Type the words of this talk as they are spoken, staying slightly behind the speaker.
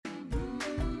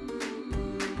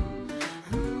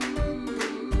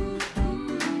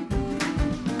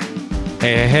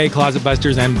Hey, Closet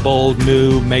Busters and Bold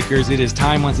Move Makers. It is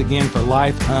time once again for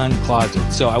Life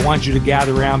Uncloseted. So I want you to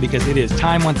gather around because it is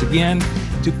time once again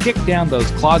to kick down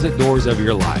those closet doors of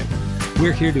your life.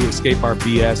 We're here to escape our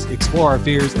BS, explore our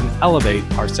fears, and elevate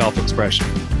our self-expression.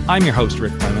 I'm your host,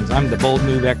 Rick Clemens. I'm the Bold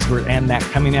Move expert and that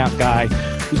coming out guy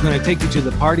who's going to take you to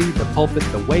the party, the pulpit,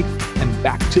 the wake, and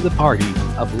back to the party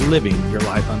of living your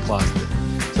life uncloseted.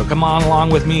 So come on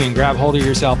along with me and grab hold of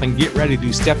yourself and get ready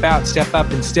to step out, step up,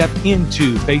 and step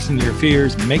into facing your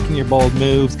fears, making your bold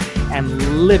moves,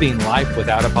 and living life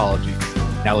without apologies.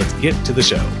 Now let's get to the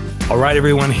show. All right,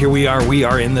 everyone, here we are. We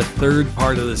are in the third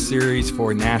part of the series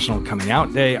for National Coming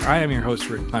Out Day. I am your host,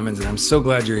 Rick Clemens, and I'm so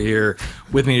glad you're here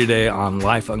with me today on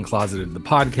Life Uncloseted, the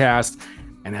podcast.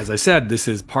 And as I said, this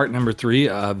is part number 3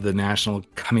 of the National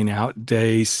Coming Out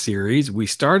Day series. We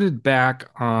started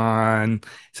back on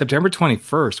September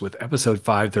 21st with episode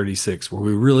 536, where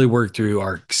we really worked through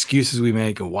our excuses we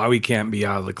make and why we can't be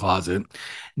out of the closet.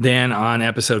 Then on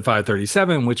episode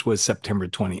 537, which was September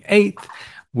 28th,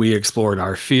 we explored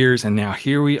our fears. And now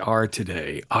here we are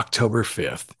today, October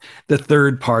 5th, the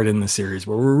third part in the series,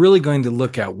 where we're really going to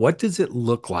look at what does it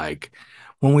look like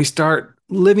when we start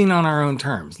living on our own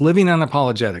terms, living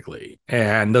unapologetically.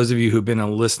 And those of you who've been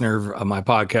a listener of my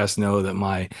podcast know that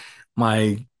my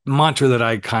mantra that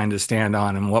I kind of stand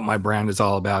on and what my brand is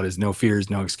all about is no fears,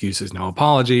 no excuses, no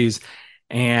apologies.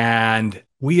 And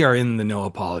we are in the no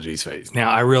apologies phase. Now,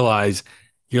 I realize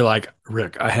you're like,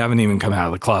 Rick, I haven't even come out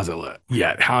of the closet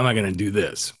yet. How am I going to do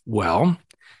this? Well,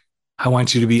 I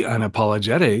want you to be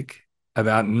unapologetic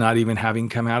about not even having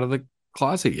come out of the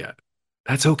closet yet.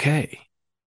 That's okay.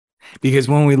 Because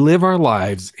when we live our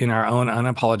lives in our own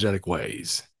unapologetic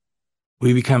ways,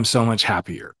 we become so much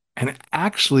happier. And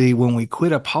actually, when we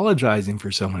quit apologizing for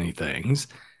so many things,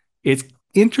 it's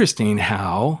interesting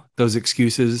how those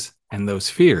excuses and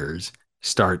those fears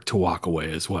start to walk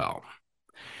away as well.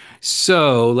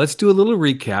 So let's do a little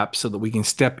recap so that we can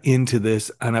step into this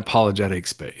unapologetic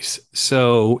space.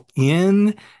 So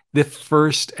in the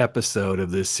first episode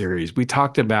of this series, we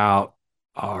talked about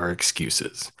our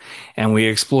excuses and we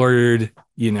explored,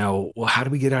 well, how do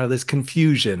we get out of this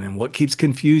confusion and what keeps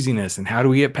confusing us and how do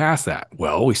we get past that?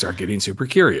 Well, we start getting super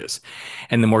curious.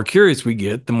 And the more curious we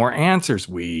get, the more answers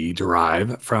we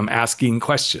derive from asking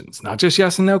questions, not just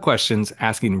yes and no questions,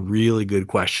 asking really good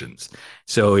questions.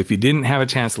 So if you didn't have a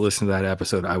chance to listen to that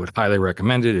episode, I would highly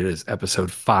recommend it. It is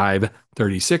episode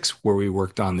 536, where we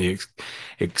worked on the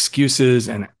excuses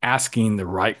and asking the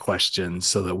right questions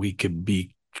so that we could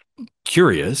be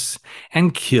curious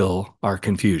and kill our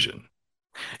confusion.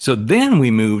 So then we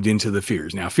moved into the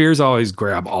fears. Now, fears always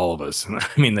grab all of us.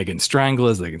 I mean, they can strangle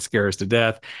us, they can scare us to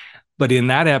death. But in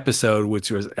that episode,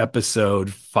 which was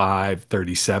episode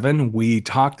 537, we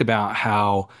talked about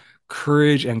how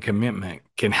courage and commitment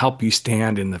can help you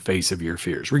stand in the face of your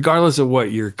fears, regardless of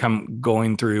what you're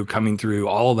coming through,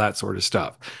 all that sort of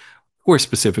stuff. We're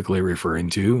specifically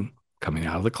referring to coming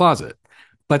out of the closet.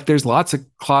 But there's lots of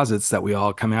closets that we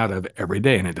all come out of every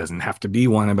day. And it doesn't have to be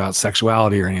one about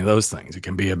sexuality or any of those things. It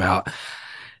can be about,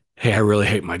 hey, I really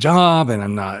hate my job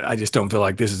and I just don't feel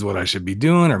like this is what I should be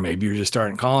doing. Or maybe you're just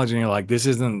starting college and you're like, this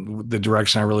isn't the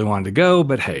direction I really wanted to go,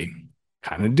 but hey,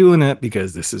 kind of doing it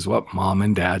because this is what mom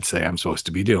and dad say I'm supposed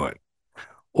to be doing.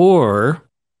 Or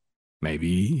maybe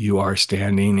you are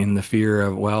standing in the fear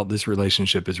of, well, this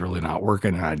relationship is really not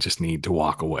working and I just need to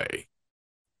walk away.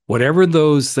 Whatever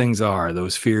those things are,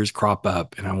 those fears crop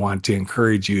up, and I want to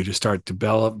encourage you to start to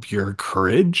develop your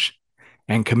courage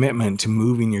and commitment to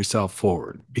moving yourself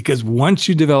forward. Because once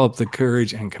you develop the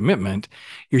courage and commitment,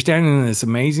 you're standing in this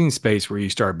amazing space where you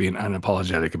start being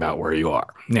unapologetic about where you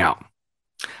are. Now,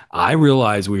 I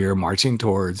realize we are marching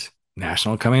towards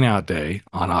National Coming Out Day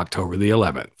on October the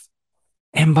 11th.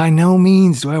 And by no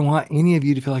means do I want any of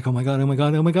you to feel like, oh my God,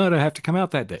 I have to come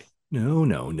out that day.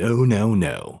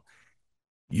 No.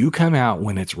 You come out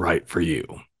when it's right for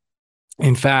you.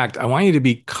 In fact, I want you to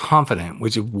be confident,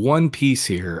 which is one piece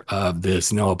here of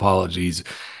this no apologies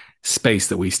space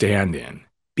that we stand in.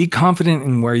 Be confident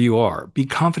in where you are. Be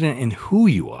confident in who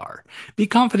you are. Be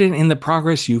confident in the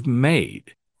progress you've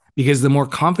made. Because the more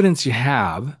confidence you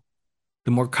have,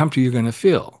 the more comfortable you're going to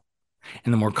feel.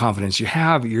 And the more confidence you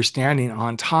have, you're standing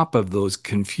on top of those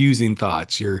confusing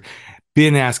thoughts. You're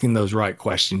been asking those right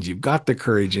questions. You've got the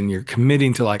courage and you're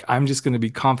committing to I'm just going to be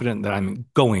confident that I'm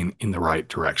going in the right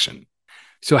direction.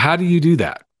 So how do you do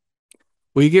that?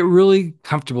 Well, you get really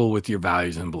comfortable with your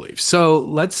values and beliefs. So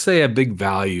let's say a big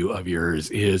value of yours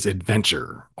is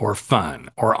adventure or fun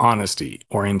or honesty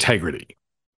or integrity.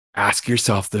 Ask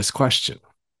yourself this question.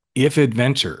 If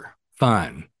adventure,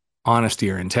 fun,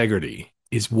 honesty, or integrity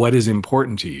is what is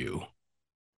important to you,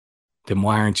 then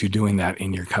why aren't you doing that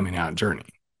in your coming out journey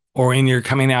or in your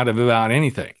coming out of about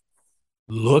anything?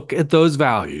 Look at those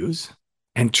values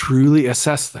and truly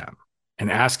assess them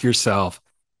and ask yourself,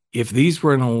 if these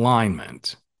were in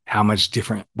alignment, how much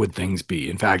different would things be?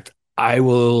 In fact, I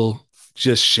will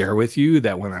just share with you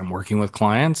that when I'm working with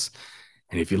clients,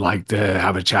 and if you'd like to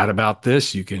have a chat about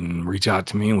this, you can reach out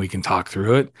to me and we can talk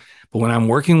through it. But when I'm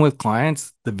working with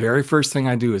clients, the very first thing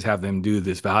I do is have them do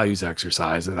this values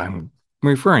exercise that I'm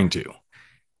referring to.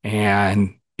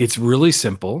 And it's really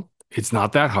simple. It's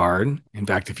not that hard. In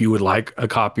fact, if you would like a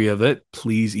copy of it,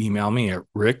 please email me at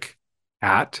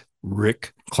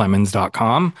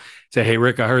rick@rickclemens.com. Say, hey,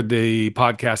 Rick, I heard the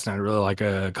podcast and I'd really like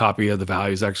a copy of the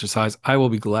values exercise. I will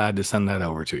be glad to send that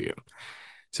over to you.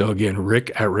 So again,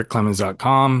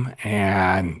 rick@rickclemens.com,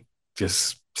 and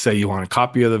just say you want a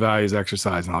copy of the values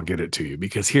exercise and I'll get it to you.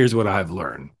 Because here's what I've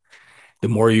learned. The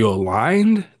more you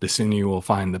aligned, the sooner you will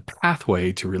find the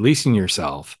pathway to releasing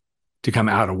yourself to come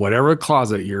out of whatever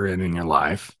closet you're in your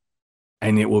life.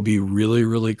 And it will be really,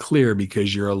 really clear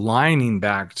because you're aligning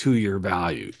back to your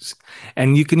values.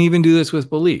 And you can even do this with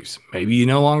beliefs. Maybe you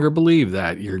no longer believe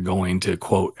that you're going to,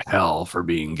 quote, hell for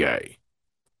being gay.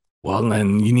 Well,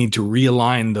 then you need to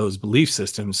realign those belief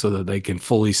systems so that they can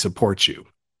fully support you.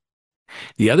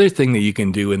 The other thing that you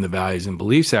can do in the values and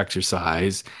beliefs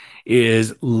exercise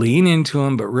is lean into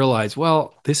them, but realize,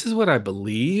 well, this is what I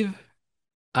believe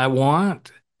I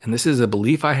want, and this is a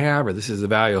belief I have, or this is a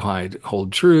value I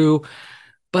hold true,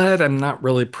 but I'm not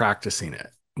really practicing it.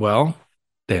 Well,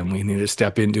 then we need to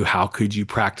step into how could you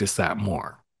practice that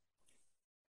more?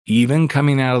 Even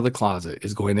coming out of the closet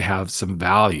is going to have some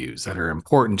values that are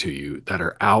important to you that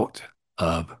are out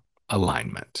of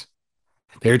alignment.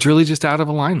 They're truly just out of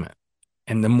alignment.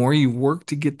 And the more you work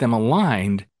to get them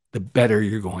aligned, the better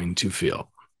you're going to feel.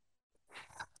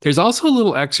 There's also a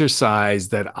little exercise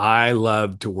that I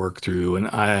love to work through. And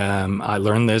I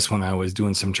learned this when I was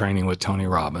doing some training with Tony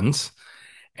Robbins.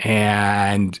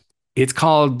 And it's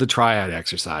called the triad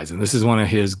exercise. And this is one of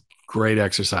his great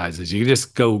exercises. You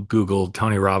just go Google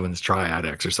Tony Robbins triad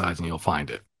exercise and you'll find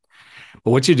it.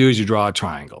 But what you do is you draw a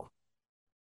triangle,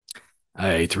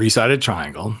 a three-sided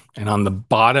triangle. And on the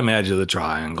bottom edge of the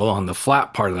triangle, on the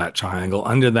flat part of that triangle,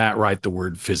 under that, write the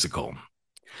word physical.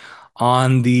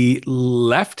 On the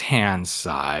left-hand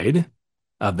side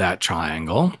of that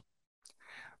triangle,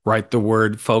 write the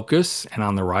word focus. And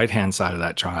on the right-hand side of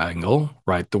that triangle,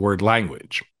 write the word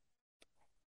language.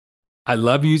 I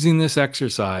love using this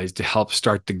exercise to help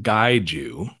start to guide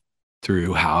you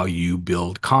through how you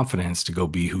build confidence to go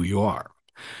be who you are.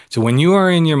 So when you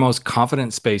are in your most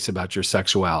confident space about your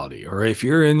sexuality, or if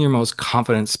you're in your most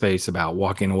confident space about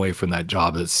walking away from that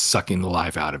job that's sucking the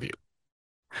life out of you,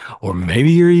 or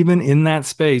maybe you're even in that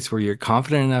space where you're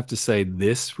confident enough to say,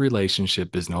 this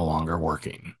relationship is no longer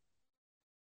working.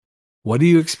 What do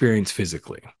you experience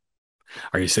physically?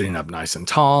 Are you sitting up nice and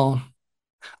tall?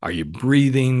 Are you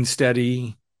breathing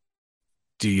steady?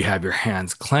 Do you have your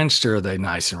hands clenched, or are they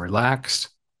nice and relaxed?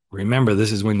 Remember,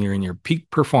 this is when you're in your peak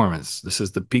performance. This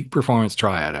is the peak performance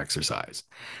triad exercise.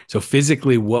 So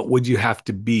physically, what would you have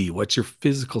to be? What's your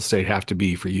physical state have to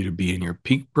be for you to be in your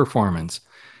peak performance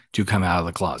to come out of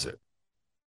the closet?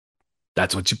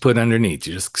 That's what you put underneath.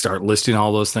 You just start listing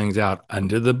all those things out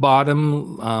under the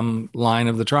bottom line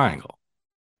of the triangle.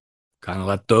 Kind of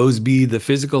let those be the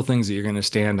physical things that you're going to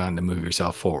stand on to move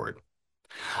yourself forward.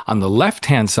 On the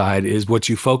left-hand side is what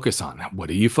you focus on. What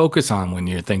do you focus on when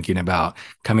you're thinking about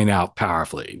coming out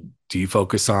powerfully? Do you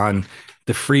focus on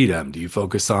the freedom? Do you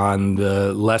focus on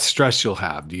the less stress you'll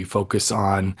have? Do you focus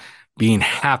on being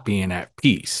happy and at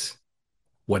peace?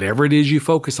 Whatever it is you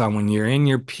focus on when you're in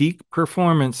your peak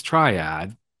performance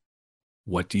triad,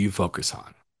 what do you focus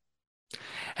on?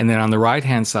 And then on the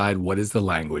right-hand side, what is the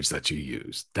language that you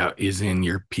use that is in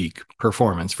your peak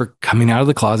performance for coming out of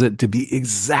the closet to be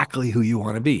exactly who you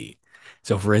want to be?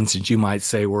 So for instance, you might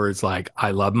say words like,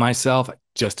 I love myself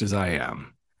just as I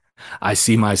am. I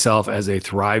see myself as a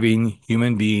thriving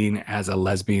human being, as a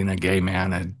lesbian, a gay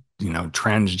man, a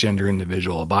transgender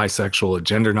individual, a bisexual, a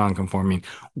gender nonconforming,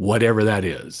 whatever that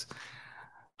is.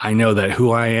 I know that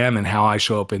who I am and how I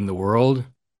show up in the world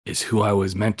is who I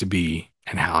was meant to be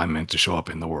and how I'm meant to show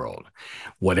up in the world.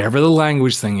 Whatever the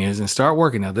language thing is, and start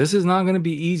working. Now, this is not going to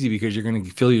be easy because you're going to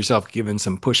feel yourself given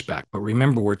some pushback. But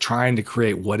remember, we're trying to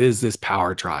create what is this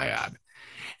power triad.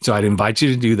 So I'd invite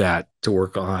you to do that to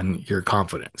work on your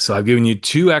confidence. So I've given you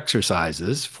 2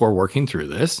 exercises for working through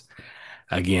this.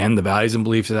 Again, the values and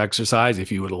beliefs exercise.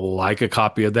 If you would like a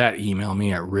copy of that, email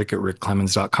me at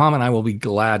rick@rickclemens.com, and I will be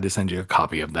glad to send you a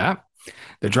copy of that.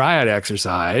 The triad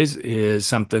exercise is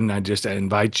something I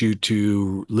invite you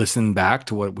to listen back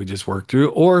to what we just worked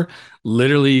through, or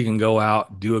literally you can go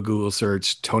out, do a Google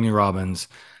search, Tony Robbins,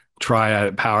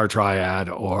 triad, power triad,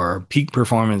 or peak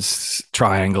performance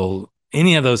triangle.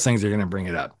 Any of those things are going to bring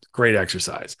it up. Great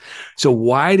exercise. So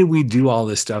why do we do all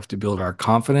this stuff to build our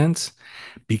confidence?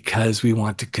 Because we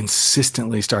want to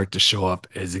consistently start to show up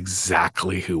as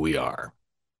exactly who we are.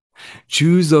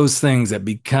 Choose those things that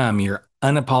become your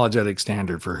unapologetic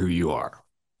standard for who you are.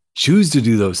 Choose to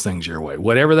do those things your way,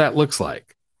 whatever that looks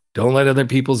like. Don't let other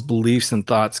people's beliefs and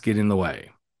thoughts get in the way.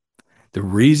 The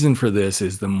reason for this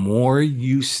is the more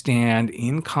you stand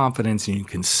in confidence and you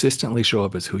consistently show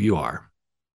up as who you are,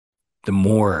 the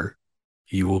more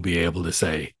you will be able to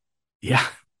say, yeah,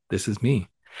 this is me.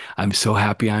 I'm so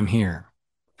happy I'm here.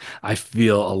 I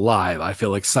feel alive. I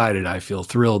feel excited. I feel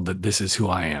thrilled that this is who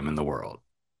I am in the world.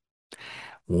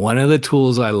 One of the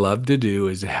tools I love to do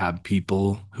is to have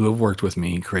people who have worked with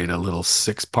me create a little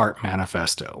 6-part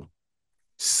manifesto,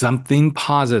 something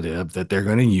positive that they're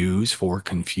going to use for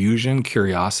confusion,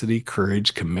 curiosity,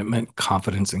 courage, commitment,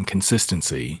 confidence, and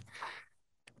consistency.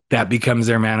 That becomes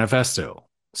their manifesto.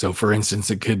 So for instance,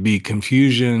 it could be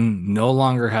confusion no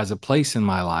longer has a place in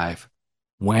my life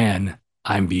when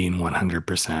I'm being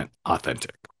 100%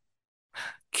 authentic.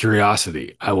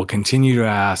 Curiosity, I will continue to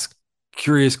ask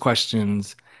curious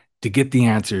questions to get the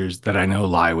answers that I know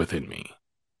lie within me.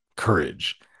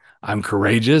 Courage, I'm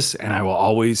courageous and I will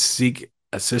always seek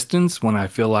assistance when I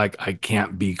feel like I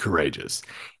can't be courageous.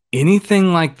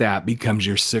 Anything like that becomes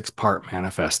your 6-part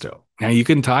manifesto. Now you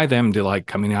can tie them to like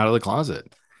coming out of the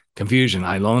closet. Confusion,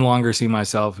 I no longer see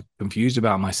myself confused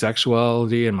about my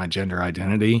sexuality and my gender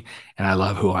identity, and I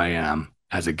love who I am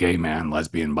as a gay man,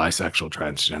 lesbian, bisexual,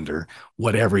 transgender,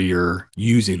 whatever you're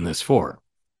using this for.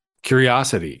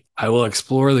 Curiosity, I will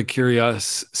explore the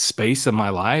curious space of my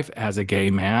life as a gay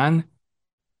man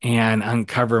and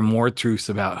uncover more truths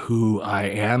about who I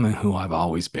am and who I've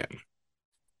always been.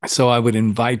 So I would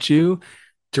invite you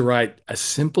to write a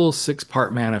simple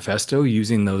 6-part manifesto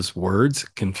using those words: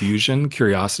 confusion,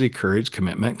 curiosity, courage,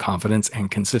 commitment, confidence,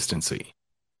 and consistency.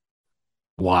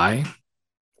 Why?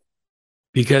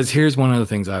 Because here's one of the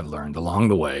things I've learned along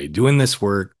the way, doing this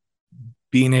work,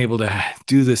 being able to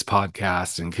do this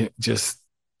podcast and just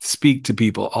speak to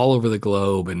people all over the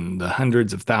globe and the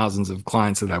hundreds of thousands of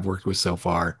clients that I've worked with so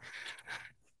far,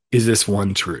 is this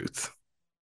one truth.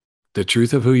 The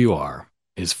truth of who you are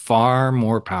is far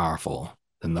more powerful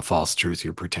than the false truth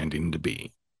you're pretending to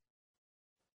be.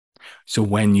 So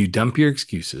when you dump your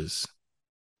excuses,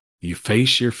 you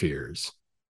face your fears,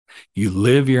 you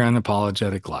live your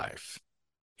unapologetic life,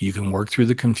 you can work through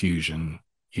the confusion,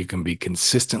 you can be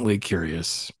consistently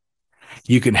curious,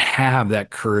 you can have that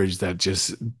courage that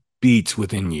just beats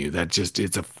within you, that just,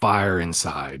 it's a fire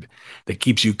inside that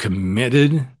keeps you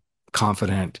committed,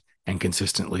 confident, and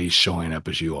consistently showing up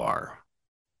as you are.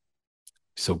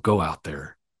 So go out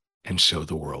there and show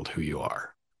the world who you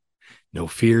are. No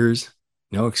fears,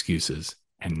 no excuses,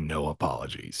 and no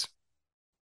apologies.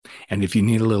 And if you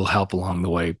need a little help along the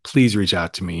way, please reach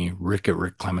out to me,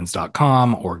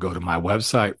 rick@rickclemens.com, or go to my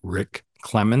website,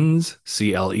 rickclemens,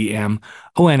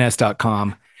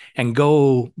 CLEMONS.com, and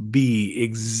go be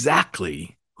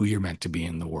exactly who you're meant to be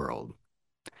in the world.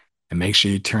 And make sure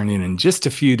you tune in just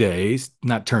a few days,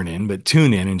 not turn in, but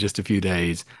tune in just a few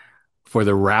days for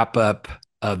the wrap up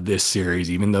of this series.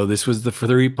 Even though this was the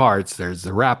 3 parts, there's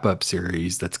the wrap up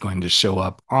series that's going to show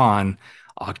up on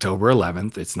October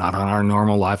 11th. It's not on our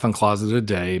normal Life Uncloseted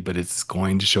day, but it's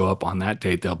going to show up on that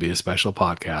date. There'll be a special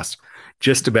podcast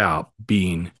just about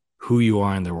being who you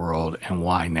are in the world and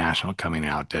why National Coming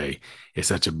Out Day is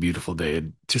such a beautiful day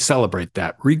to celebrate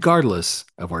that, regardless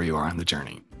of where you are on the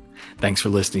journey. Thanks for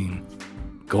listening.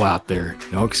 Go out there,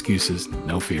 no excuses,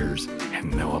 no fears,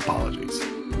 and no apologies.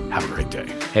 Have a great day.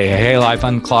 Hey, Life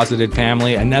Uncloseted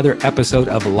family. Another episode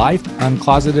of Life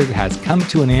Uncloseted has come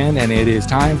to an end, and it is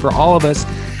time for all of us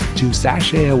to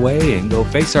sashay away and go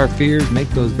face our fears, make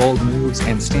those bold moves,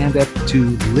 and stand up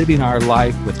to living our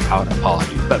life without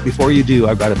apology. But before you do,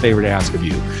 I've got a favor to ask of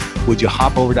you. Would you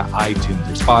hop over to iTunes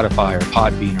or Spotify or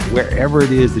Podbean or wherever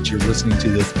it is that you're listening to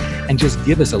this and just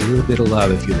give us a little bit of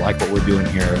love if you like what we're doing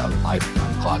here at Life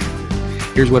Uncloseted.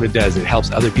 Here's what it does. It helps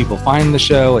other people find the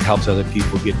show. It helps other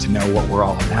people get to know what we're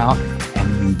all about.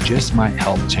 And you just might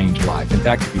help change a life. In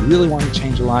fact, if you really want to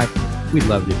change a life, we'd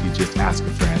love it if you just ask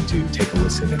a friend to take a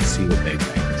listen and see what they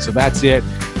think. So that's it.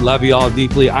 Love you all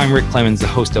deeply. I'm Rick Clemens, the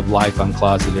host of Life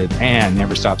Uncloseted, and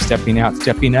never stop stepping out,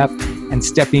 stepping up, and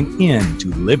stepping into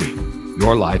living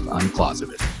your life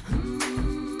uncloseted.